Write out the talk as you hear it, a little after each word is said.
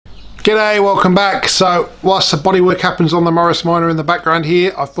G'day, welcome back. So whilst the bodywork happens on the Morris Minor in the background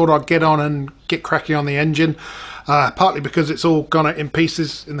here, I thought I'd get on and get cracking on the engine, partly because it's all gone in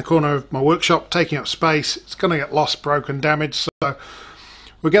pieces in the corner of my workshop, taking up space. It's going to get lost, broken, damaged, so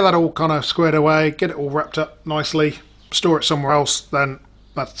we'll get that all kind of squared away, get it all wrapped up nicely, store it somewhere else. Then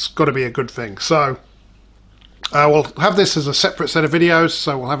that's got to be a good thing. So we'll have this as a separate set of videos.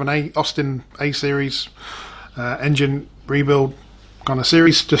 So we'll have an Austin A series engine rebuild kind of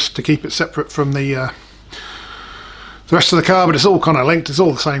series, just to keep it separate from the rest of the car, but it's all kind of linked, it's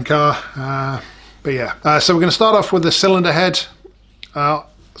all the same car. But yeah, so we're going to start off with the cylinder head.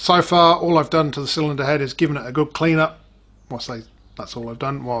 So far all I've done to the cylinder head is given it a good clean up. Well, I say that's all I've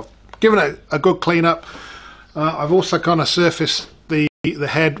done. Well, I've given it a good clean up. I've also kind of surfaced the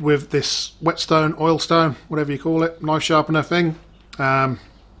head with this whetstone, oilstone, whatever you call it, knife sharpener thing.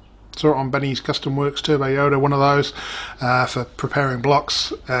 Saw it on Benny's Custom Works Turbo Yoda, one of those, for preparing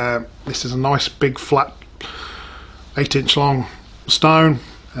blocks. This is a nice big flat 8-inch long stone.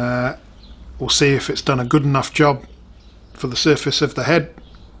 We'll see if it's done a good enough job for the surface of the head,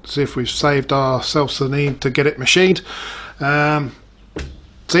 see if we've saved ourselves the need to get it machined. So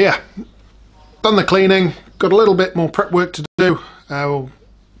yeah, done the cleaning, got a little bit more prep work to do.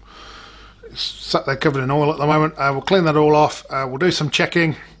 It's sat there covered in oil at the moment. We'll clean that all off. We'll do some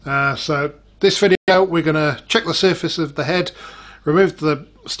checking. So this video we're going to check the surface of the head, remove the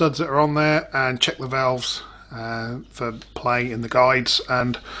studs that are on there, and check the valves for play in the guides,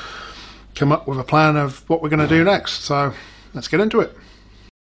 and come up with a plan of what we're going to do next. So let's get into it.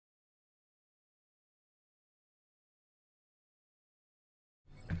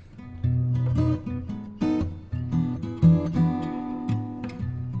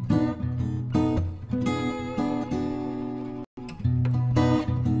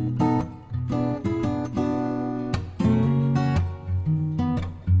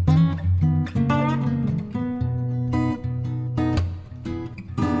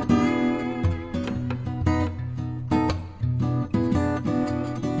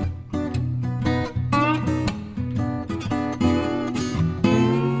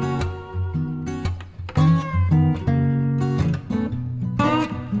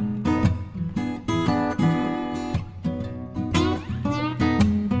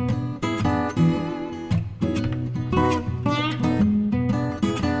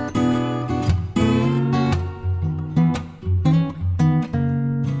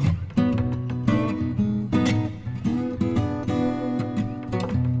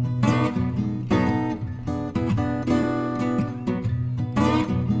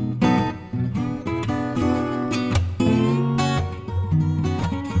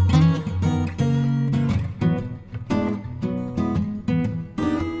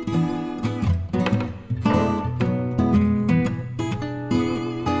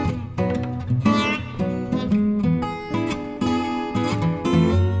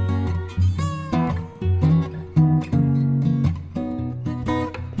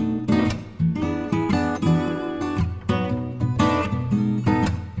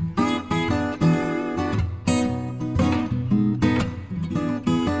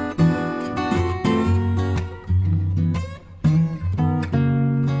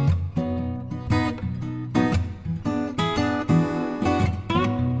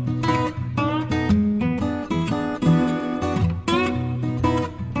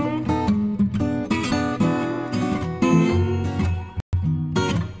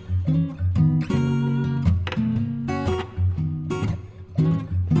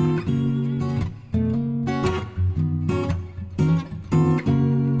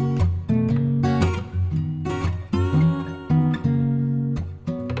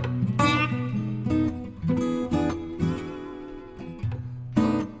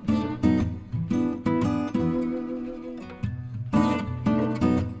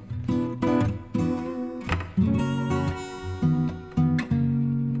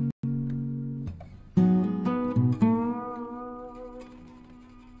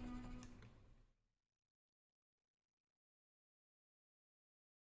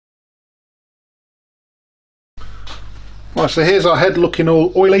 Right, so here's our head looking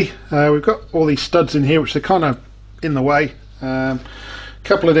all oily. We've got all these studs in here which are kind of in the way.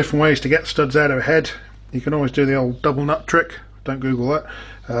 Couple of different ways to get studs out of a head. You can always do the old double nut trick, don't Google that.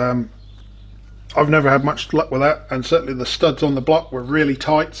 I've never had much luck with that, and certainly the studs on the block were really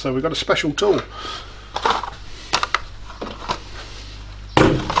tight, so we've got a special tool. Of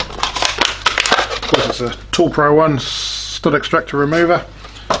course it's a ToolPRO one stud extractor remover.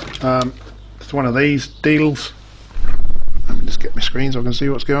 It's one of these deals. Let me just get my screen so I can see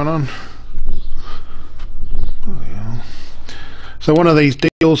what's going on. So one of these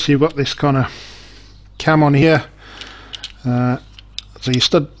deals, you've got this kind of cam on here, so your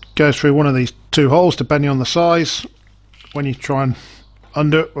stud goes through one of these two holes depending on the size. When you try and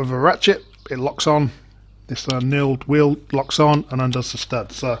undo it with a ratchet, it locks on. This knurled wheel locks on and undoes the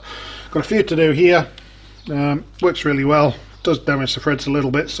stud. So got a few to do here. Works really well. Does damage the threads a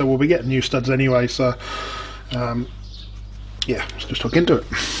little bit, so we'll be getting new studs anyway. So yeah, let's just hook into it.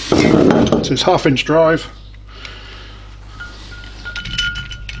 So it's 1/2 inch drive.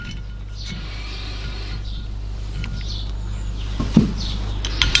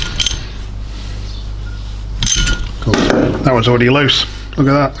 Cool. That one's already loose. Look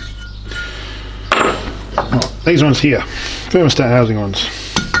at that. Oh, these ones here, thermostat housing ones.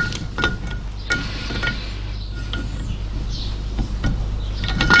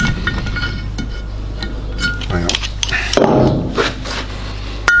 Hang on.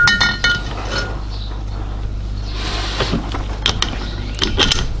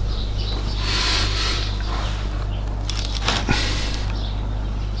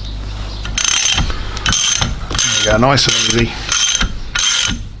 There we go, nice and easy.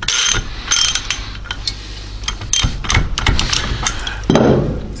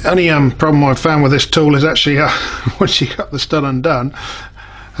 The only problem I've found with this tool is actually once you got the stud undone,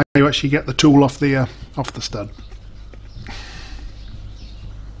 how you actually get the tool off the stud.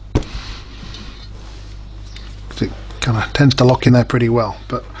 It kind of tends to lock in there pretty well.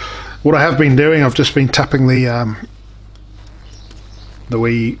 But what I have been doing, I've just been tapping the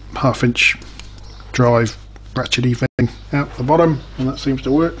wee 1/2 inch drive ratchety thing out the bottom, and that seems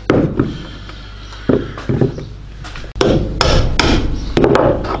to work.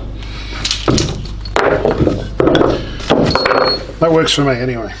 That works for me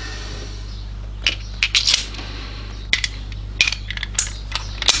anyway.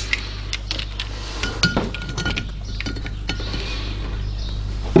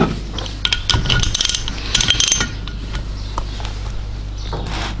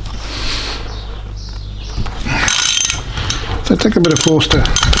 So take a bit of force to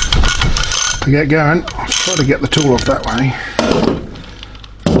get going. I'll try to get the tool off that way.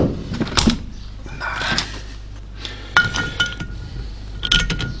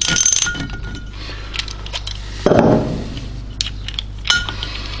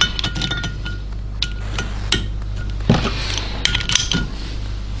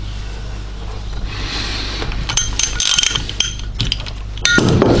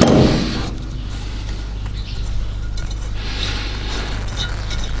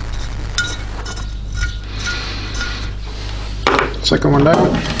 Second one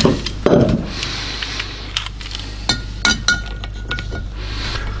down.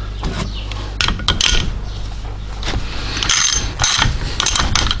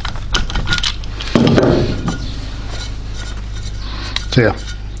 So yeah,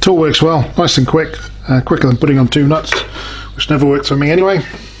 tool works well, nice and quick, quicker than putting on 2 nuts, which never works for me anyway.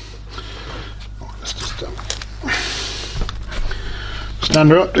 Let's just stand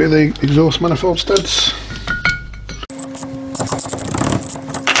her up, do the exhaust manifold studs.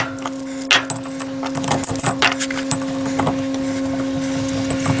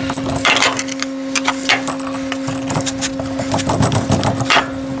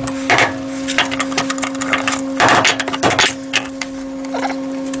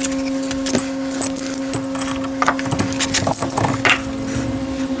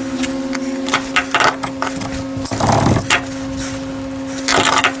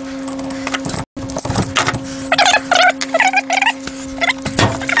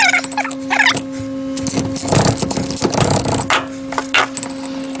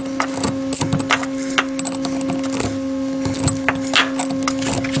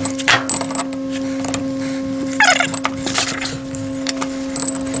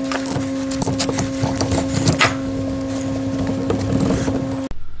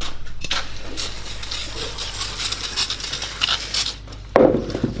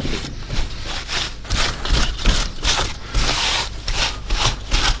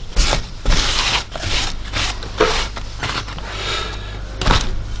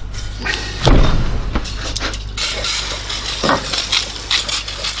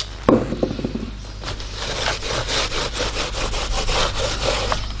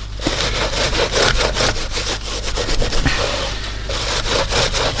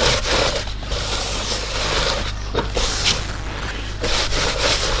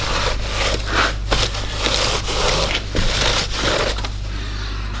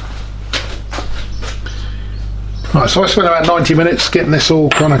 Right, so I spent about 90 minutes getting this all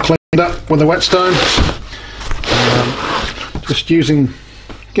kind of cleaned up with a whetstone. Just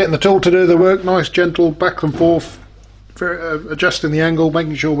getting the tool to do the work, nice gentle back and forth, adjusting the angle,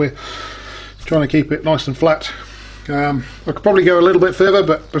 making sure we're trying to keep it nice and flat. I could probably go a little bit further,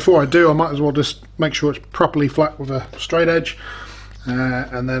 but before I do I might as well just make sure it's properly flat with a straight edge,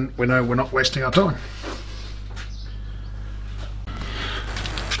 and then we know we're not wasting our time.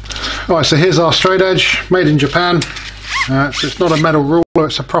 Right, so here's our straight edge, made in Japan. So it's not a metal ruler,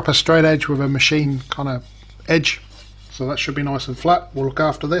 it's a proper straight edge with a machine kind of edge, so that should be nice and flat. We'll look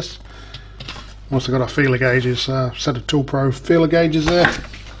after this. Also got our feeler gauges, set of ToolPRO feeler gauges there.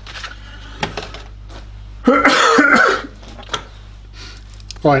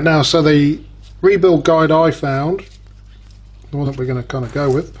 Right, now, so the rebuild guide I found, the one that we're going to kind of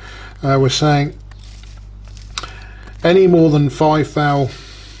go with, we're saying any more than 5 thou,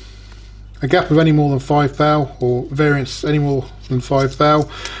 a gap of any more than 5 thou, or variance any more than 5 thou,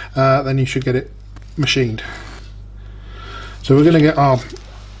 then you should get it machined. So we're going to get our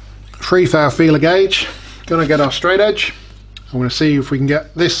 3 thou feeler gauge, going to get our straight edge. I'm going to see if we can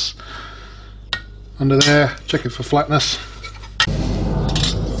get this under there, check it for flatness.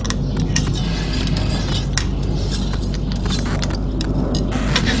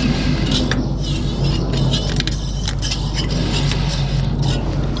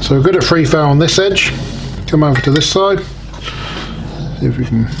 So we're good at 3 thou on this edge. Come over to this side, see if we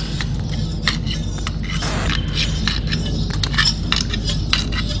can.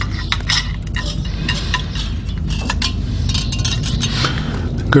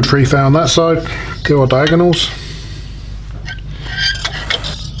 Good 3 thou on that side. Do our diagonals.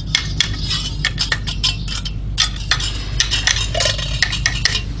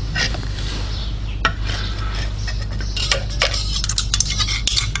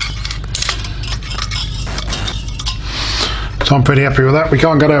 So I'm pretty happy with that. We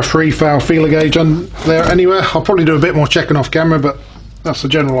can't get our 3 thou feeler gauge on there anywhere. I'll probably do a bit more checking off camera, but that's the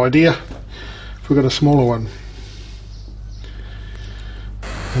general idea. If we've got a smaller one.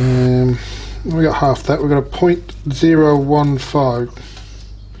 We got half that. We've got a 0.015.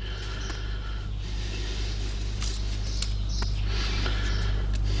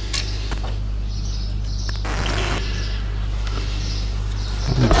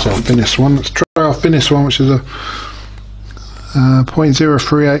 That's our thinnest one. Let's try our thinnest one, which is a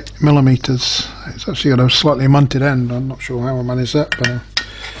 0.038 millimeters. It's actually got a slightly munted end. I'm not sure how I managed that, but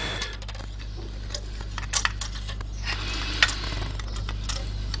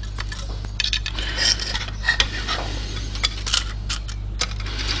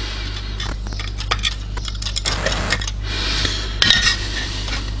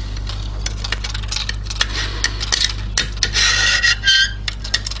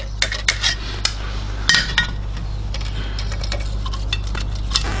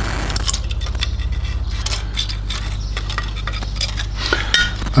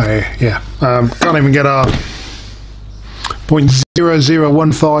yeah, can't even get our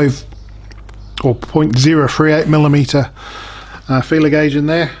 0.0015 or 0.038 millimeter feeler gauge in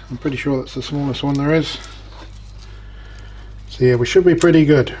there. I'm pretty sure that's the smallest one there is. So yeah, we should be pretty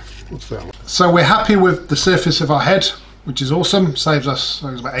good. What's that one? So we're happy with the surface of our head, which is awesome. Saves us,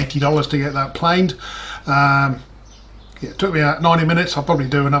 it was about $80 to get that planed. Yeah, it took me about 90 minutes. I'll probably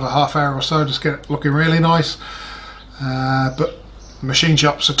do another half hour or so, just get it looking really nice. But machine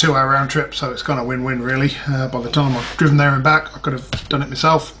shop's a 2-hour round trip, so it's kind of win-win really. By the time I've driven there and back, I could have done it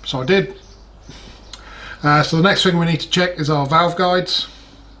myself, so I did. So the next thing we need to check is our valve guides.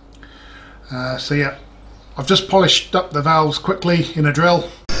 So yeah, I've just polished up the valves quickly in a drill.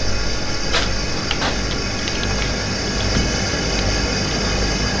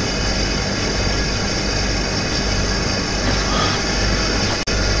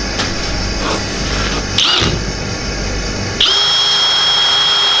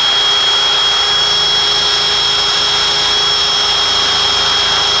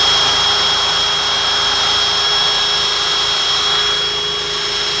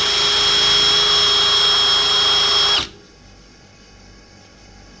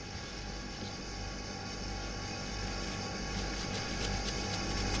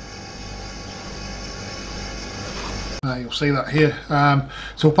 You'll see that here.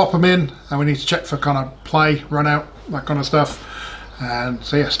 So we'll pop them in, and we need to check for kind of play, run out, that kind of stuff. And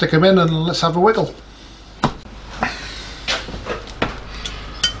so yeah, stick them in and let's have a wiggle.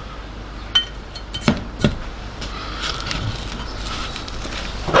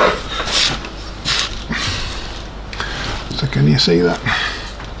 So can you see that?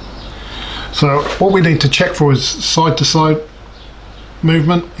 So what we need to check for is side to side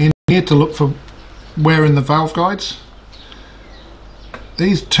movement in here to look for wear in the valve guides.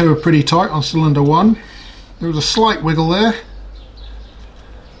 These two are pretty tight on cylinder 1. There was a slight wiggle there.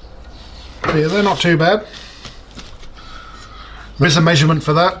 But yeah, they're not too bad. There's a measurement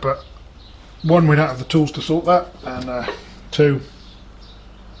for that, but one, we don't have the tools to sort that, and two,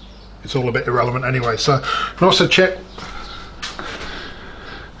 it's all a bit irrelevant anyway. So you can also check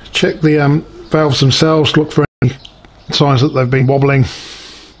the valves themselves, look for any signs that they've been wobbling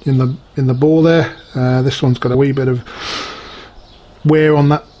in the bore there. This one's got a wee bit of wear on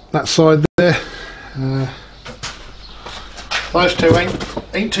that side there. Those two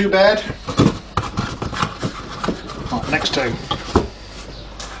ain't too bad. Right, next two.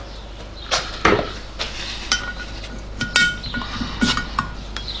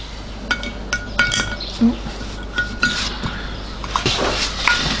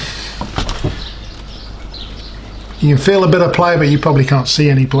 You can feel a bit of play, but you probably can't see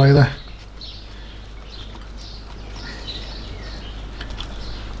any play there.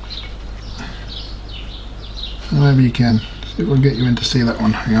 Maybe you can. See if we'll get you in to see that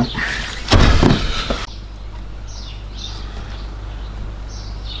one. Hang on.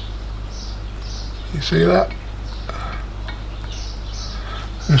 You see that?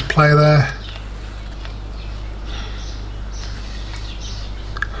 There's play there.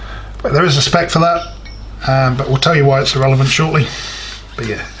 But there is a spec for that. But we'll tell you why it's irrelevant shortly. But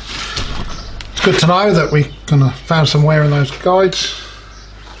yeah, it's good to know that we kind of found some wear in those guides.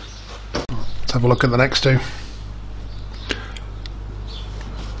 Let's have a look at the next two.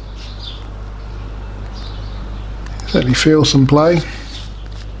 Certainly feel some play.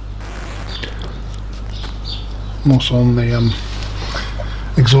 Also on the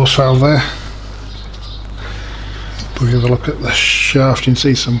exhaust valve there. If we have a look at the shaft, you can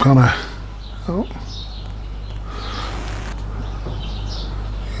see some kind of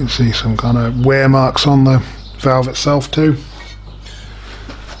you can see some kind of wear marks on the valve itself too.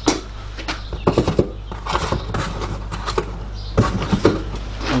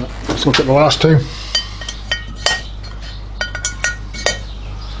 Let's look at the last two.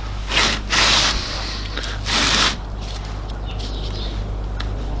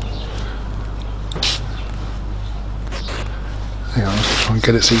 Hang on, let's try and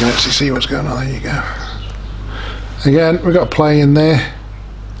get it so you can actually see what's going on. There you go. Again, we've got a play in there.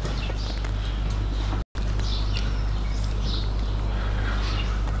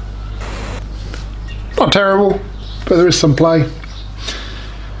 Not terrible, but there is some play.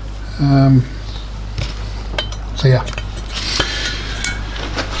 So yeah.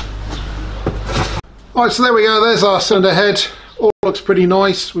 Alright, so there we go. There's our cylinder head. All looks pretty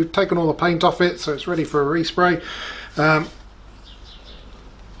nice. We've taken all the paint off it, so it's ready for a respray.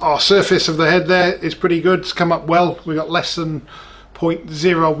 Our surface of the head there is pretty good. It's come up well. We got less than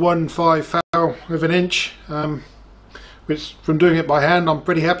 0.015 foul of an inch. Which from doing it by hand I'm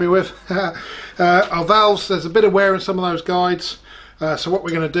pretty happy with. Our valves, there's a bit of wear in some of those guides, so what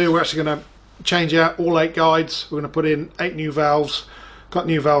we're going to do, we're actually going to change out all 8 guides. We're going to put in 8 new valves, got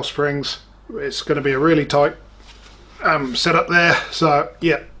new valve springs. It's going to be a really tight setup there, so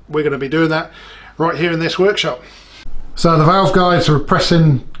yeah, we're going to be doing that right here in this workshop. So the valve guides are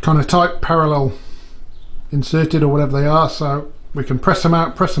pressing kind of tight, parallel inserted or whatever they are, so we can press them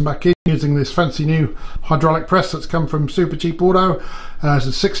out, press them back in using this fancy new hydraulic press that's come from Supercheap Auto. It's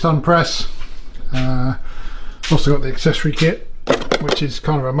a 6-ton press. Also got the accessory kit, which is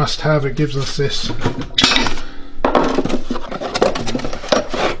kind of a must-have. It gives us this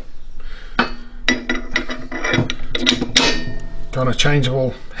kind of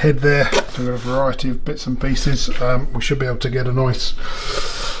changeable head there. So we've got a variety of bits and pieces. We should be able to get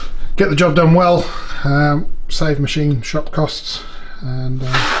the job done well, save machine shop costs, and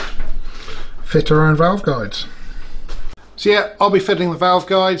fit our own valve guides. So yeah, I'll be fitting the valve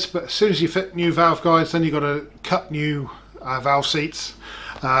guides, but as soon as you fit new valve guides, then you've got to cut new valve seats.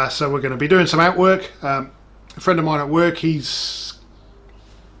 So we're going to be doing some outwork. A friend of mine at work, he's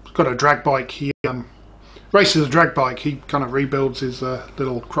got a drag bike. He races a drag bike. He kind of rebuilds his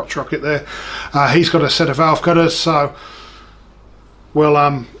little crotch rocket there. He's got a set of valve cutters, so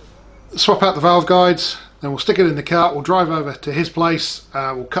we'll swap out the valve guides, then we'll stick it in the cart, we'll drive over to his place,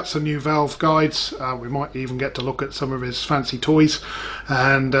 we'll cut some new valve guides, we might even get to look at some of his fancy toys,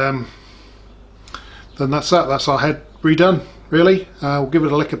 and then that's our head redone really. We'll give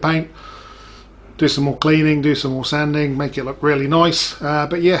it a lick of paint, do some more cleaning, do some more sanding, make it look really nice,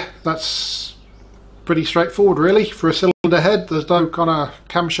 but yeah, that's pretty straightforward really for a cylinder head. There's no kind of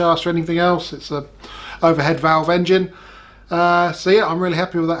camshafts or anything else. It's a overhead valve engine. So yeah, I'm really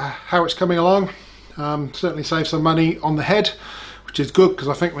happy with that, how it's coming along. Certainly saved some money on the head, which is good because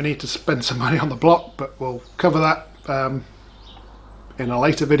I think we need to spend some money on the block, but we'll cover that in a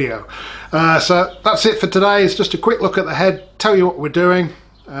later video. So that's it for today. It's just a quick look at the head, tell you what we're doing,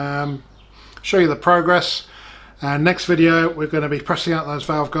 show you the progress, and next video we're going to be pressing out those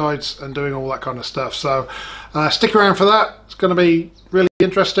valve guides and doing all that kind of stuff. So stick around for that. It's going to be really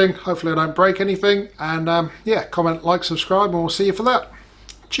interesting. Hopefully I don't break anything, and yeah, comment, like, subscribe, and we'll see you for that.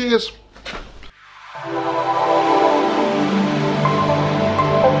 Cheers.